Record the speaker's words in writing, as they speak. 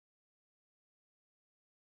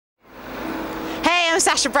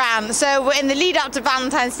Sasha Brown. So we're in the lead up to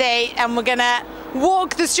Valentine's Day and we're gonna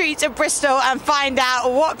walk the streets of Bristol and find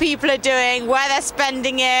out what people are doing, where they're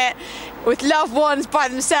spending it, with loved ones, by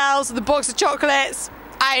themselves, with a box of chocolates.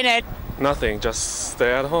 I don't know. Nothing, just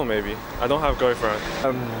stay at home maybe. I don't have a girlfriend.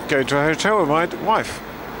 I'm going to a hotel with my wife.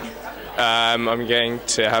 I'm going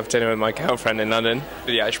to have dinner with my girlfriend in London.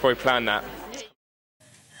 But yeah, I should probably plan that.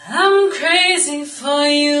 I'm crazy for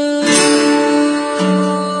you.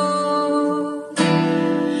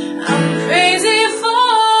 I'm crazy for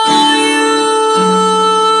you.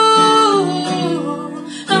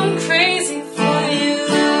 I'm crazy for you.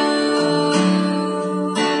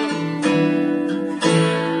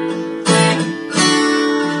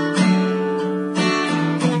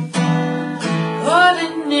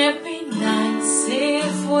 Wouldn't it be nice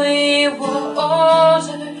if we were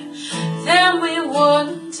older? Then we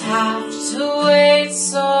wouldn't have to wait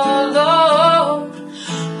so long.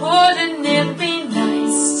 Wouldn't it be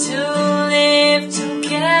nice to live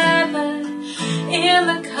together in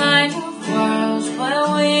the kind of world where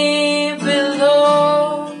we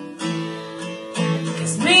belong?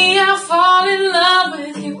 'Cause me, I fall in love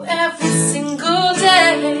with you every single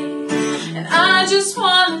day, and I just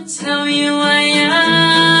wanna tell you I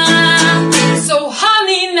am. So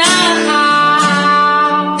honey now,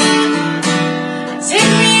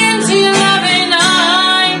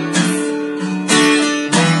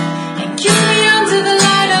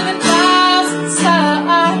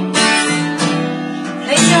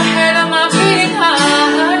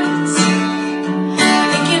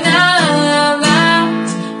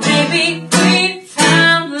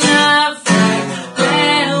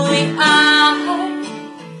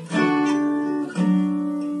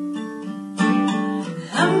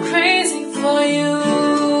 I'm crazy for you.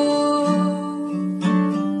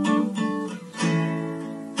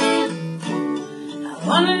 I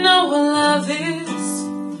wanna know what love is.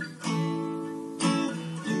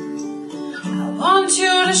 I want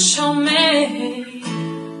you to show me.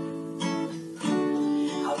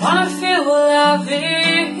 I wanna feel what love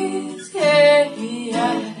is, yeah.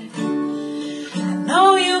 I know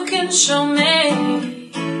you can show me.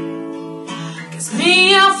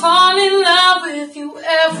 Me, I fall in love with you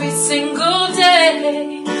every single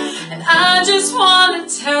day, and I just wanna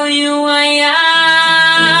tell you I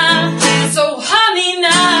am. So honey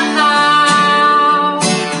now,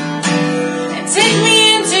 and take me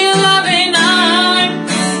into your loving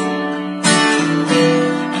arms,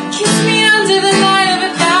 and kiss me under the light of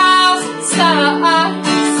 1,000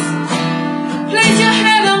 stars. Place your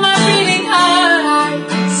head on my beating heart,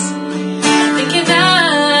 thinking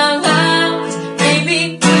out loud. We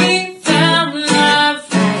found love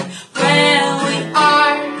right where we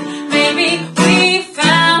are. Maybe we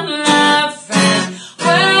found love right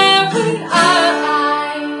where we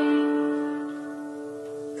are.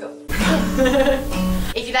 Go.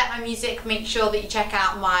 If you like my music, make sure that you check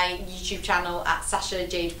out my YouTube channel at Sasha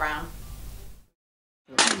Jade Brown.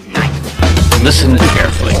 Listen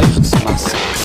carefully.